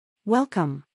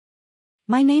Welcome.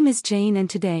 My name is Jane and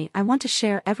today I want to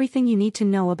share everything you need to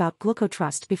know about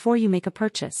GlucoTrust before you make a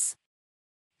purchase.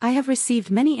 I have received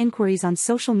many inquiries on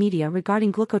social media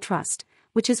regarding GlucoTrust,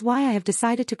 which is why I have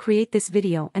decided to create this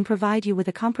video and provide you with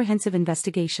a comprehensive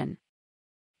investigation.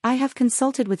 I have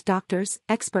consulted with doctors,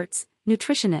 experts,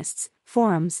 nutritionists,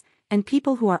 forums, and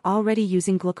people who are already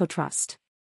using GlucoTrust.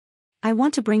 I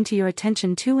want to bring to your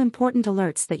attention two important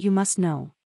alerts that you must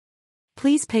know.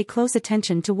 Please pay close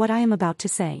attention to what I am about to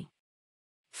say.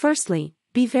 Firstly,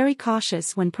 be very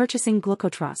cautious when purchasing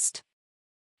GlucoTrust.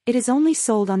 It is only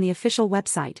sold on the official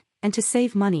website, and to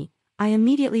save money, I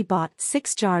immediately bought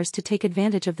 6 jars to take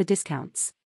advantage of the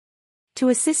discounts. To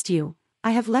assist you,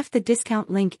 I have left the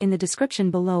discount link in the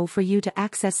description below for you to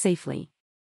access safely.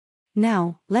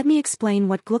 Now, let me explain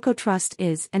what GlucoTrust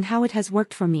is and how it has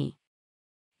worked for me.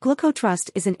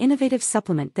 GlucoTrust is an innovative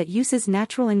supplement that uses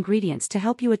natural ingredients to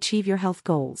help you achieve your health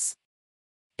goals.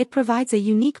 It provides a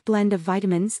unique blend of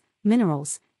vitamins,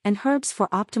 minerals, and herbs for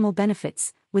optimal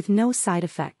benefits, with no side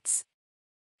effects.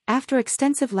 After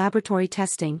extensive laboratory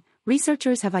testing,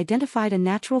 researchers have identified a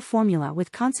natural formula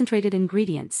with concentrated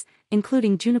ingredients,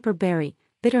 including juniper berry,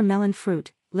 bitter melon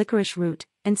fruit, licorice root,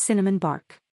 and cinnamon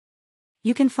bark.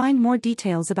 You can find more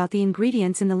details about the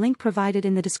ingredients in the link provided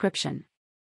in the description.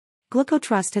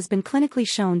 GlucoTrust has been clinically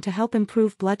shown to help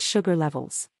improve blood sugar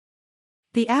levels.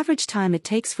 The average time it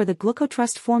takes for the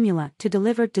GlucoTrust formula to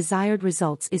deliver desired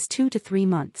results is 2 to 3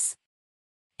 months.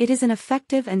 It is an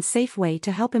effective and safe way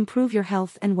to help improve your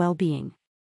health and well-being.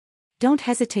 Don't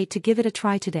hesitate to give it a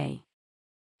try today.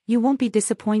 You won't be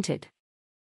disappointed.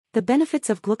 The benefits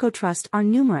of GlucoTrust are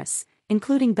numerous,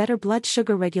 including better blood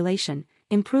sugar regulation,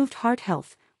 improved heart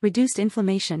health, reduced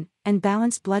inflammation, and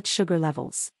balanced blood sugar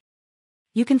levels.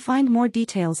 You can find more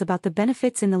details about the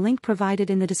benefits in the link provided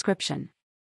in the description.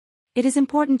 It is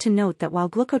important to note that while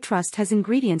GlucoTrust has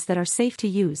ingredients that are safe to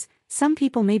use, some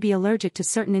people may be allergic to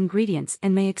certain ingredients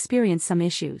and may experience some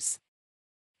issues.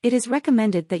 It is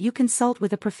recommended that you consult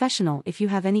with a professional if you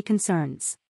have any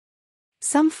concerns.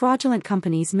 Some fraudulent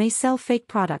companies may sell fake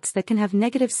products that can have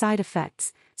negative side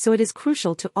effects, so it is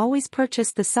crucial to always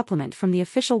purchase the supplement from the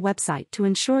official website to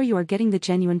ensure you are getting the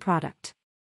genuine product.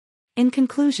 In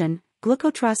conclusion,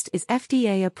 GlucoTrust is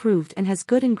FDA approved and has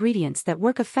good ingredients that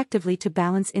work effectively to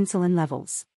balance insulin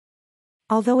levels.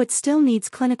 Although it still needs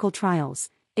clinical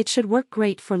trials, it should work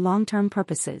great for long-term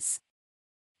purposes.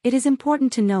 It is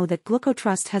important to know that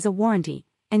GlucoTrust has a warranty,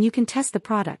 and you can test the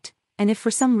product, and if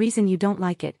for some reason you don't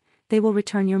like it, they will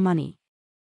return your money.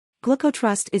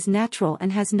 GlucoTrust is natural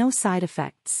and has no side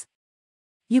effects.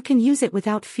 You can use it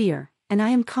without fear, and I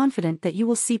am confident that you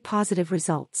will see positive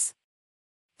results.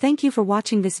 Thank you for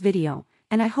watching this video,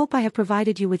 and I hope I have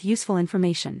provided you with useful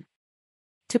information.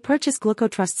 To purchase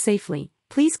GlucoTrust safely,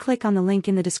 please click on the link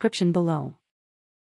in the description below.